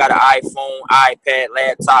those that got an iPhone, iPad,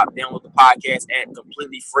 laptop, download the podcast app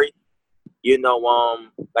completely free. You know,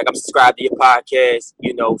 like I'm subscribed to your podcast,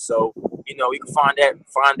 you know, so, You know, you can find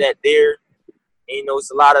that there. And, you know,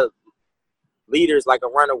 it's a lot of leaders like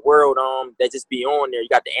around the world that just be on there. You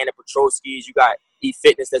got the Anna Petrowskis, you got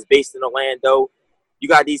eFitness that's based in Orlando. You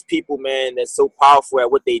got these people, man, that's so powerful at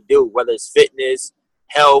what they do, whether it's fitness,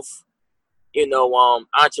 health, you know,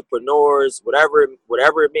 entrepreneurs, whatever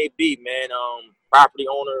it may be, man. Property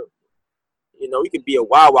owner, you know, you could be a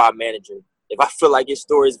Wawa manager. If I feel like your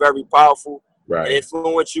story is very powerful and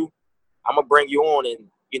influence you, I'm gonna bring you on and,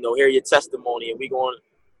 you know, hear your testimony, and we gonna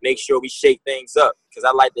make sure we shake things up, because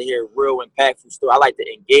I like to hear real impactful story. I like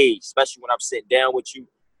to engage, especially when I'm sitting down with you.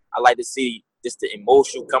 I like to see just the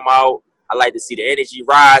emotion come out. I like to see the energy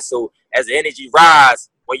rise. So as the energy rise,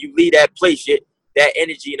 when you leave that place, that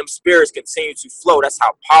energy and them spirits continue to flow. That's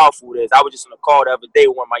how powerful it is. I was just on a call the other day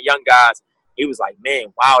with one of my young guys. He was like,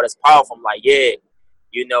 man, wow, that's powerful. I'm like, yeah.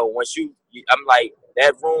 You know, once I'm like,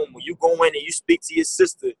 that room, when you go in and you speak to your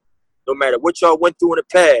sister, no matter what y'all went through in the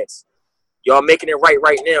past, y'all making it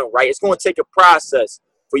right now, right? It's going to take a process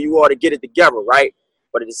for you all to get it together, right?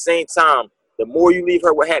 But at the same time, the more you leave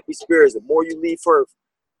her with happy spirits, the more you leave her,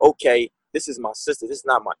 okay, this is my sister, this is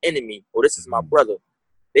not my enemy, or this is my brother.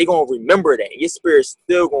 They going to remember that, and your spirit's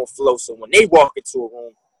still going to flow. So when they walk into a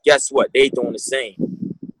room, guess what? They doing the same.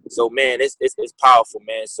 So, man, it's powerful,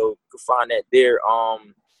 man. So you can find that there.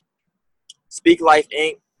 Speak Life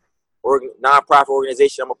Inc., nonprofit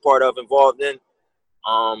organization I'm a part of, involved in. You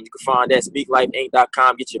can find that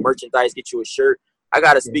speaklifeinc.com. Get your merchandise, get you a shirt. I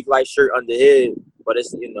got a Speak Life shirt under here, but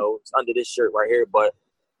it's, you know, it's under this shirt right here. But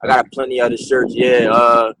I got plenty of other shirts.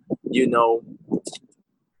 Yeah, you know.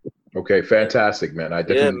 Okay, fantastic, man. I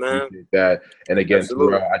definitely appreciate that. And again,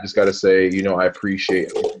 Terrell, I just got to say, you know, I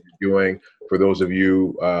appreciate what you're doing. For those of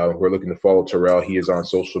you who are looking to follow Terrell, he is on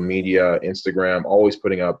social media, Instagram, always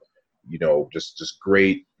putting up, you know, just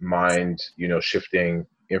great mind, you know, shifting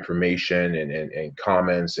information and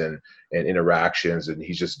comments and interactions. And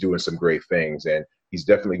he's just doing some great things. And he's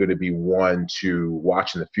definitely going to be one to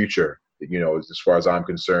watch in the future, you know, as far as I'm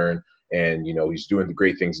concerned. And, you know, he's doing the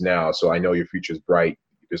great things now. So I know your future is bright.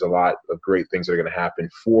 There's a lot of great things that are going to happen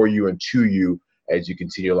for you and to you as you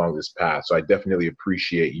continue along this path. So I definitely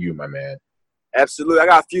appreciate you, my man. Absolutely. I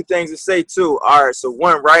got a few things to say too. All right. So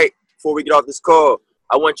one, right before we get off this call,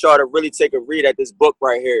 I want y'all to really take a read at this book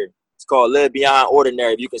right here. It's called Live Beyond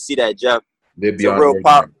Ordinary. If you can see that, Jeff. Live Beyond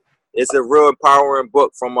Ordinary. It's a real empowering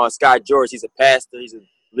book from Scott George. He's a pastor. He's a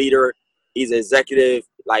leader. He's an executive,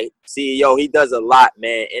 like CEO. He does a lot,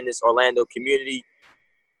 man, in this Orlando community.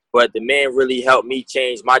 But the man really helped me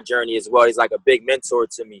change my journey as well. He's like a big mentor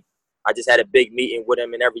to me. I just had a big meeting with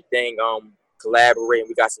him and everything, collaborating.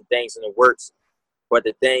 We got some things in the works. But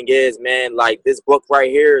the thing is, man, like this book right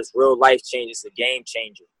here is real life changing. It's a game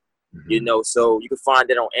changer, you know. So you can find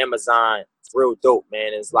it on Amazon. It's real dope,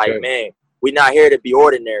 man. It's like, man, we're not here to be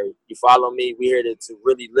ordinary. You follow me? We're here to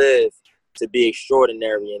really live, to be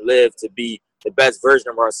extraordinary, and live to be the best version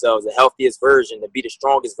of ourselves, the healthiest version, to be the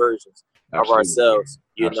strongest versions of ourselves.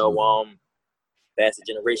 You know, pass the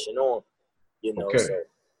generation on. You know, so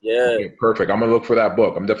yeah. Okay, perfect. I'm gonna look for that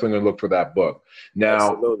book. I'm definitely gonna look for that book.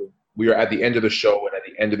 Now, we are at the end of the show, and at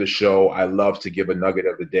the end of the show, I love to give a nugget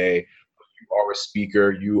of the day. You are a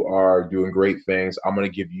speaker. You are doing great things. I'm gonna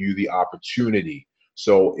give you the opportunity.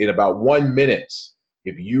 So, in about 1 minute,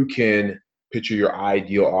 if you can picture your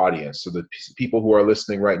ideal audience, so the people who are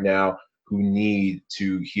listening right now who need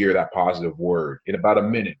to hear that positive word, in about a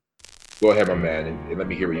minute, go ahead, my man, and let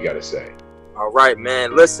me hear what you got to say. All right,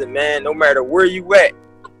 man. Listen, man, no matter where you at,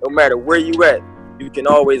 you can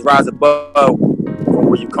always rise above from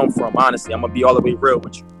where you come from. Honestly, I'm going to be all the way real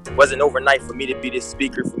with you. It wasn't overnight for me to be this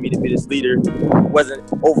speaker, for me to be this leader. It wasn't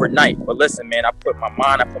overnight. But listen, man, I put my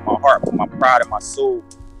mind, I put my heart, I put my pride and my soul,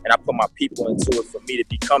 and I put my people into it for me to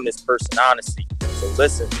become this person, honestly. So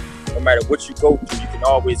listen, no matter what you go through, you can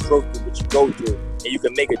always grow through what you go through, and you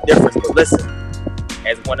can make a difference. But listen,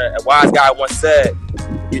 as a wise guy once said,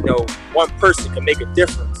 you know, one person can make a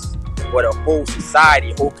difference, but a whole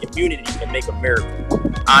society, a whole community can make a miracle.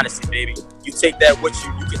 Honestly, baby, you take that with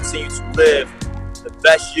you, you continue to live the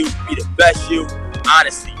best you, be the best you.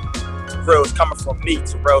 Honestly, Terrell is coming from me,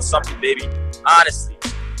 Terrell something, baby. Honestly,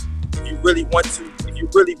 if you really want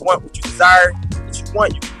what you desire, what you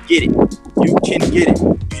want, you can get it. You can get it.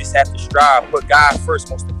 You just have to strive. Put God first,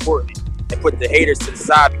 most importantly, and put the haters to the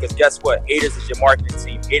side, because guess what? Haters is your marketing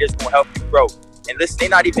team. Haters gonna help you grow. And listen, they're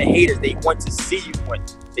not even haters. They want to see you win.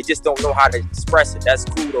 They just don't know how to express it. That's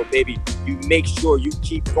cool though, baby. You make sure you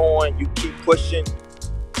keep going, you keep pushing,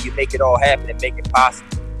 you make it all happen and make it possible.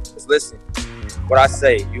 Because listen, what I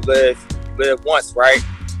say, you live once, right?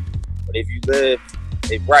 But if you live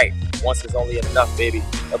it right, once is only enough, baby.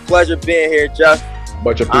 A pleasure being here, Jeff.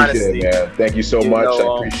 Much appreciated, Honestly, man. Thank you so much.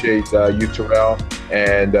 I appreciate you, Terrell,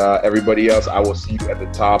 and everybody else. I will see you at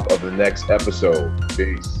the top of the next episode.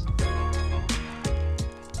 Peace.